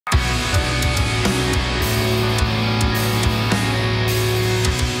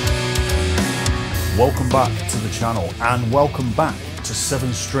welcome back to the channel and welcome back to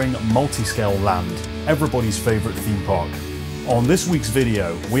 7-string multi-scale land, everybody's favourite theme park. On this week's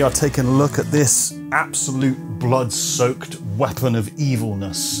video, we are taking a look at this absolute blood-soaked weapon of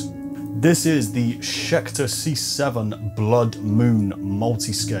evilness. This is the Schecter C7 Blood Moon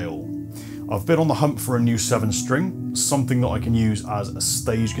multi-scale. I've been on the hunt for a new 7-string, something that I can use as a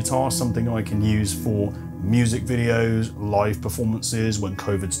stage guitar, something I can use for music videos, live performances when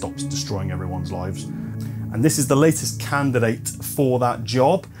COVID stops destroying everyone's lives. And this is the latest candidate for that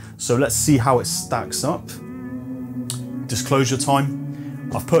job, so let's see how it stacks up. Disclosure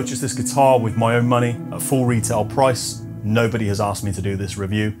time. I've purchased this guitar with my own money at full retail price. Nobody has asked me to do this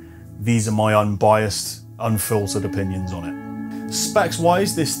review. These are my unbiased, unfiltered opinions on it. Specs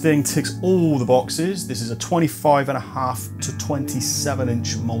wise, this thing ticks all the boxes. This is a 25.5 to 27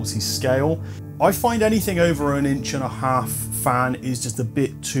 inch multi-scale. I find anything over 1.5 inch fan is just a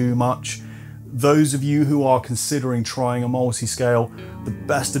bit too much. Those of you who are considering trying a multi-scale, the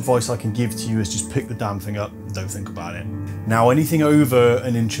best advice I can give to you is just pick the damn thing up, don't think about it. Now, anything over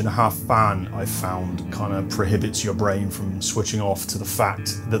 1.5 inch fan, I found kind of prohibits your brain from switching off to the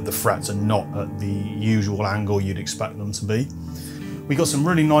fact that the frets are not at the usual angle you'd expect them to be. We got some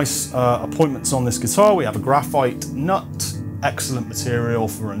really nice appointments on this guitar. We have a graphite nut, excellent material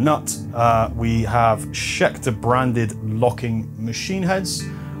for a nut. We have Schecter branded locking machine heads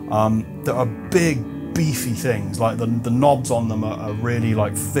that are big, beefy things. Like the knobs on them are really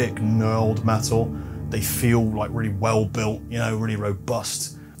like thick, knurled metal. They feel like really well built, you know, really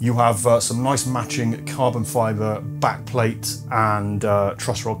robust. You have some nice matching carbon fiber backplate and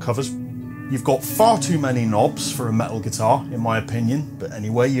truss rod covers. You've got far too many knobs for a metal guitar, in my opinion. But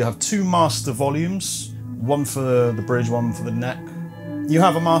anyway, you have 2 master volumes, one for the bridge, one for the neck. You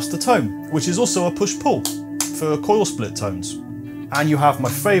have a master tone, which is also a push-pull for coil split tones. And you have my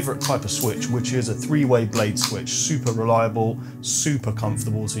favorite type of switch, which is a 3-way blade switch. Super reliable, super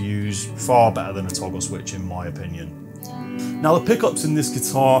comfortable to use, far better than a toggle switch, in my opinion. Now, the pickups in this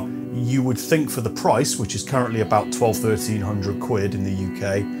guitar, you would think for the price, which is currently about 1,200–1,300 quid in the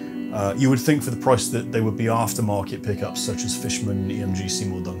UK, you would think for the price that they would be aftermarket pickups such as Fishman, EMG,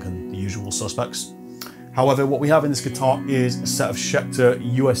 Seymour Duncan, the usual suspects. However, what we have in this guitar is a set of Schecter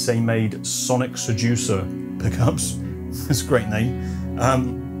USA-made Sonic Seducer pickups. That's a great name.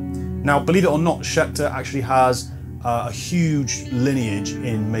 Now, believe it or not, Schecter actually has a huge lineage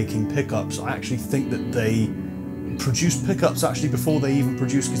in making pickups. I actually think that they produce pickups actually before they even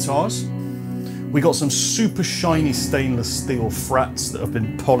produce guitars. We got some super shiny stainless steel frets that have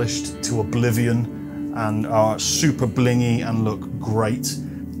been polished to oblivion and are super blingy and look great.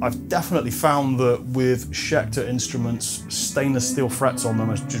 I've definitely found that with Schecter instruments, stainless steel frets on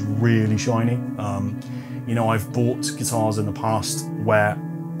them are just really shiny. You know, I've bought guitars in the past where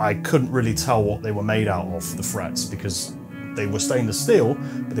I couldn't really tell what they were made out of, the frets, because they were stainless steel,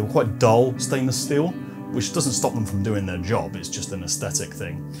 but they were quite dull stainless steel, which doesn't stop them from doing their job. It's just an aesthetic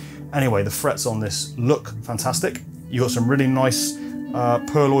thing. Anyway, the frets on this look fantastic. You got some really nice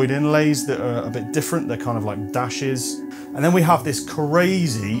pearloid inlays that are a bit different. They're kind of like dashes. And then we have this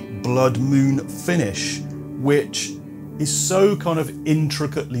crazy blood moon finish, which is so kind of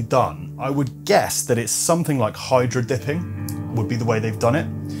intricately done. I would guess that it's something like hydro dipping would be the way they've done it.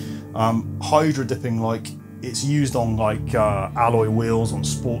 Hydro dipping, like it's used on like alloy wheels on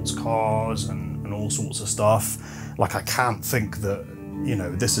sports cars and all sorts of stuff. Like I can't think that, you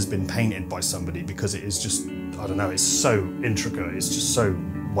know, this has been painted by somebody, because it is just, I don't know, it's so intricate, it's just so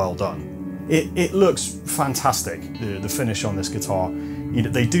well done. It looks fantastic, the finish on this guitar. You know,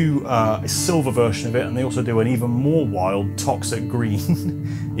 they do a silver version of it, and they also do an even more wild toxic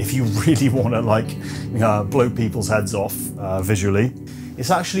green if you really want to like blow people's heads off visually. It's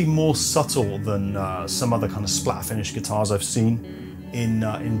actually more subtle than some other kind of splat finish guitars I've seen.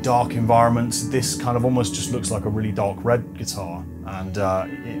 In dark environments, this kind of almost just looks like a really dark red guitar, and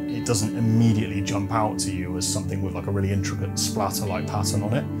it doesn't immediately jump out to you as something with like a really intricate splatter-like pattern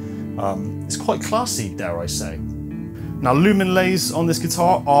on it. It's quite classy, dare I say. Now, lumen lays on this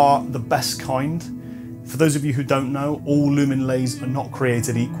guitar are the best kind. For those of you who don't know, all lumen lays are not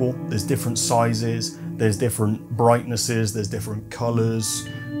created equal. There's different sizes, there's different brightnesses, there's different colors.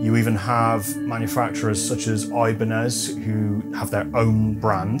 You even have manufacturers such as Ibanez who have their own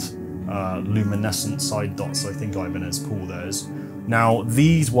brand, luminescent side dots, I think Ibanez call theirs. Now,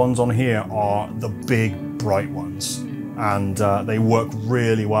 these ones on here are the big bright ones, and they work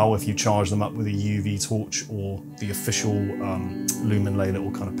really well if you charge them up with a UV torch or the official lumen lay little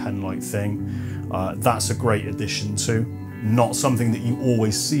kind of pen-like thing. That's a great addition too. Not something that you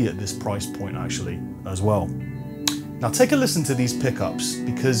always see at this price point actually as well. Now take a listen to these pickups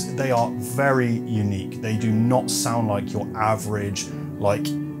because they are very unique. They do not sound like your average, like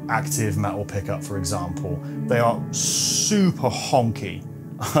active metal pickup, for example. They are super honky,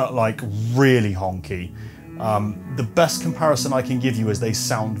 like really honky. The best comparison I can give you is they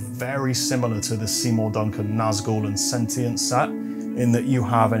sound very similar to the Seymour Duncan Nazgul and Sentient set, in that you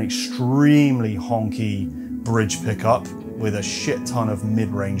have an extremely honky bridge pickup with a shit ton of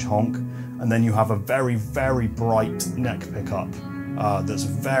mid-range honk, and then you have a very, very bright neck pickup that's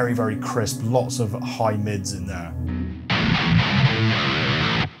very, very crisp, lots of high mids in there.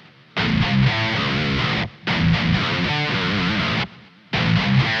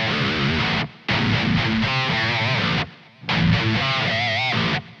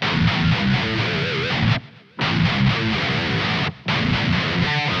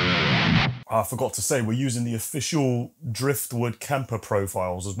 I forgot to say, we're using the official Driftwood Kemper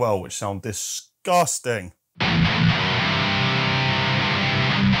profiles as well, which sound disgusting.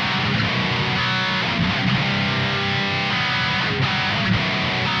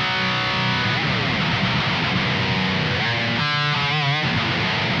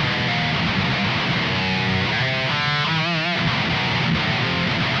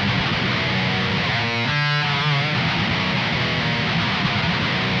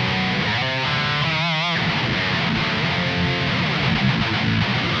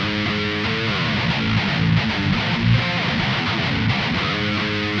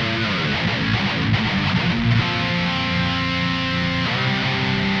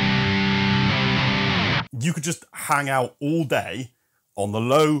 You could just hang out all day on the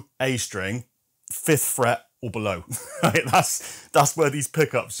low A string, 5th fret or below. That's where these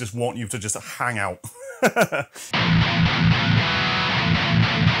pickups just want you to just hang out.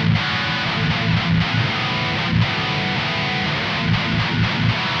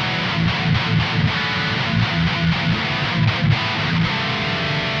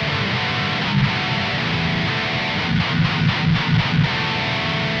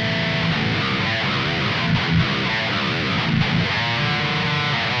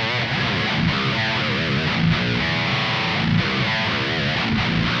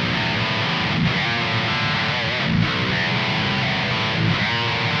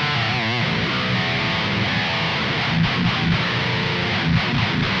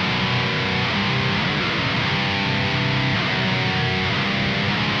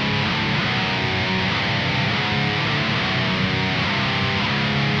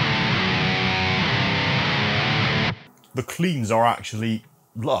 The cleans are actually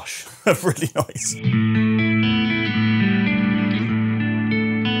lush, really nice.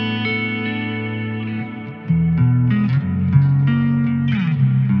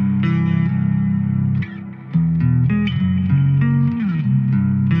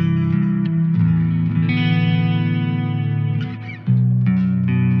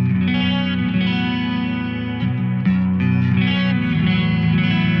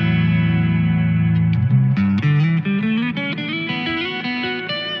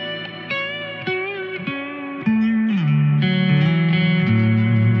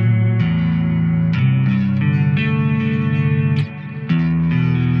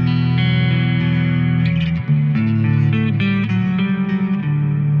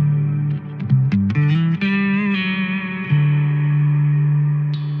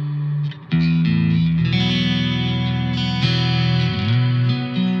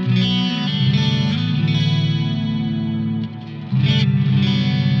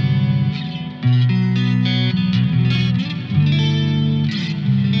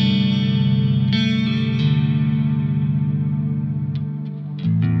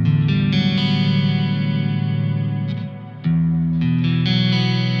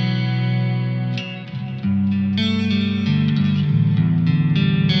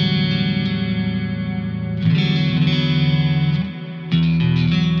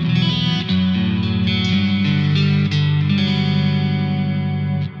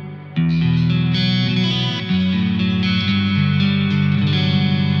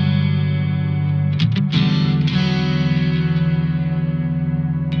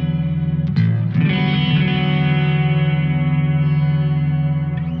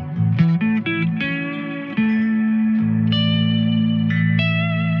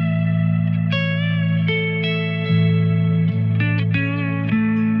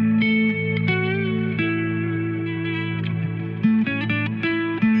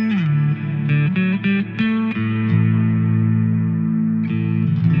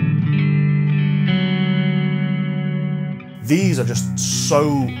 These are just so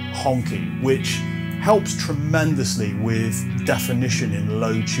honky, which helps tremendously with definition in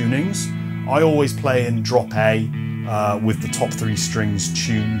low tunings. I always play in drop A, with the top 3 strings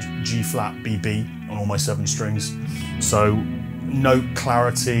tuned G flat BB on all my 7 strings. So note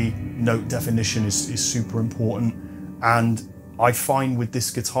clarity, note definition is super important. And I find with this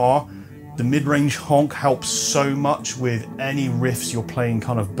guitar, the mid-range honk helps so much with any riffs you're playing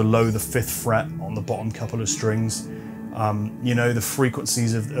kind of below the 5th fret on the bottom couple of strings. You know, the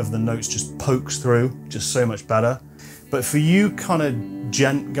frequencies of the notes just pokes through, just so much better. But for you kind of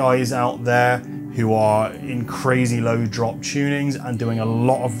gent guys out there who are in crazy low drop tunings and doing a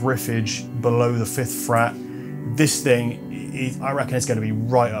lot of riffage below the 5th fret, this thing, I reckon it's going to be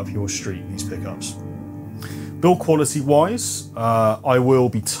right up your street, these pickups. Build quality wise, I will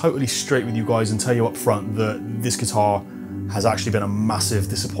be totally straight with you guys and tell you up front that this guitar has actually been a massive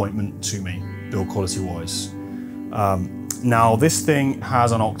disappointment to me, build quality wise. Now this thing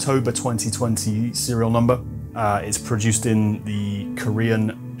has an October 2020 serial number. It's produced in the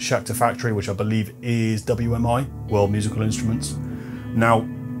Korean Schecter factory, which I believe is WMI, World Musical Instruments. Now,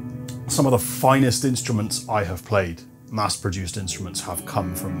 some of the finest instruments I have played, mass-produced instruments, have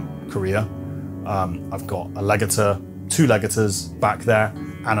come from Korea. I've got a legator, 2 legators back there,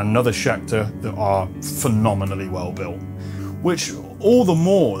 and another Schecter that are phenomenally well built, which all the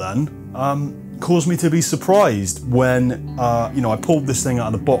more then caused me to be surprised when you know, I pulled this thing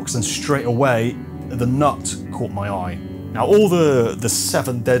out of the box and straight away the nut caught my eye. Now all the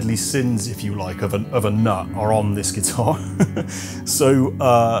 7 deadly sins, if you like, of a nut are on this guitar. So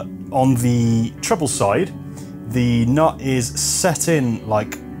on the treble side, the nut is set in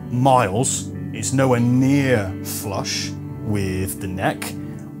like miles. It's nowhere near flush with the neck.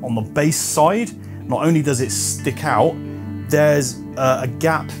 On the bass side, not only does it stick out, there's a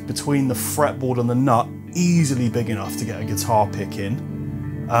gap between the fretboard and the nut easily big enough to get a guitar pick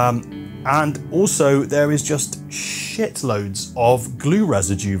in. And also there is just shitloads of glue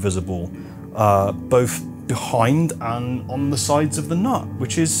residue visible, both behind and on the sides of the nut,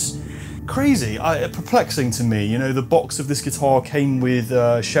 which is crazy, perplexing to me. You know, the box of this guitar came with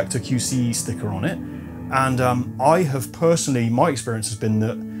a Schecter QC sticker on it, and I have personally, my experience has been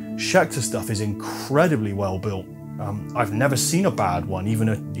that Schecter stuff is incredibly well built. I've never seen a bad one,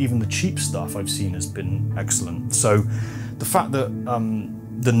 even the cheap stuff I've seen has been excellent. So the fact that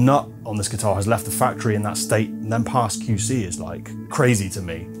the nut on this guitar has left the factory in that state and then past QC is like crazy to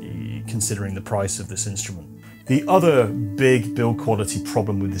me, considering the price of this instrument. The other big build quality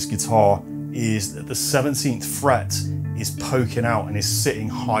problem with this guitar is that the 17th fret is poking out and is sitting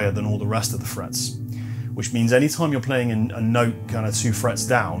higher than all the rest of the frets, which means anytime you're playing a note kind of 2 frets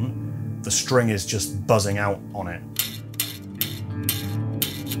down, the string is just buzzing out on it.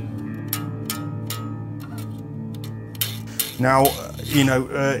 Now, you know,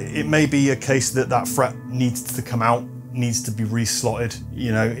 it may be a case that that fret needs to come out, needs to be reslotted.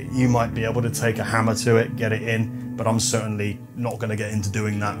 You know, you might be able to take a hammer to it, get it in, but I'm certainly not going to get into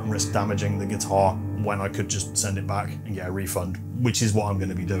doing that and risk damaging the guitar when I could just send it back and get a refund, which is what I'm going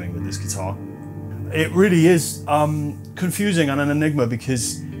to be doing with this guitar. It really is confusing and an enigma,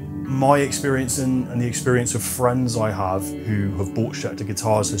 because my experience and the experience of friends I have who have bought Schecter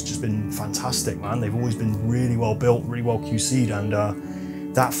guitars has just been fantastic, man. They've always been really well built, really well QC'd,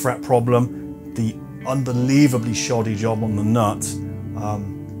 and that fret problem, the unbelievably shoddy job on the nut,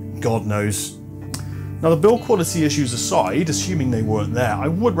 God knows. Now, the build quality issues aside, assuming they weren't there, I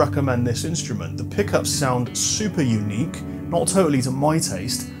would recommend this instrument. The pickups sound super unique, not totally to my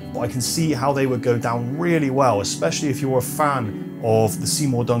taste, but I can see how they would go down really well, especially if you're a fan of the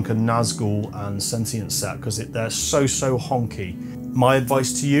Seymour Duncan Nazgul and Sentient set, because they're so honky. My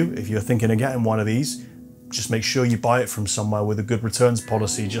advice to you, if you're thinking of getting one of these, just make sure you buy it from somewhere with a good returns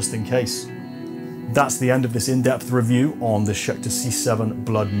policy, just in case. That's the end of this in-depth review on the Schecter C7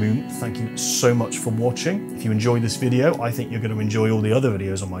 Blood Moon. Thank you so much for watching. If you enjoyed this video, I think you're going to enjoy all the other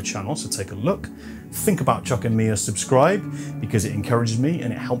videos on my channel, so take a look. Think about chucking me a subscribe, because it encourages me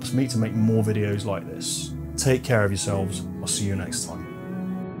and it helps me to make more videos like this. Take care of yourselves. I'll see you next time.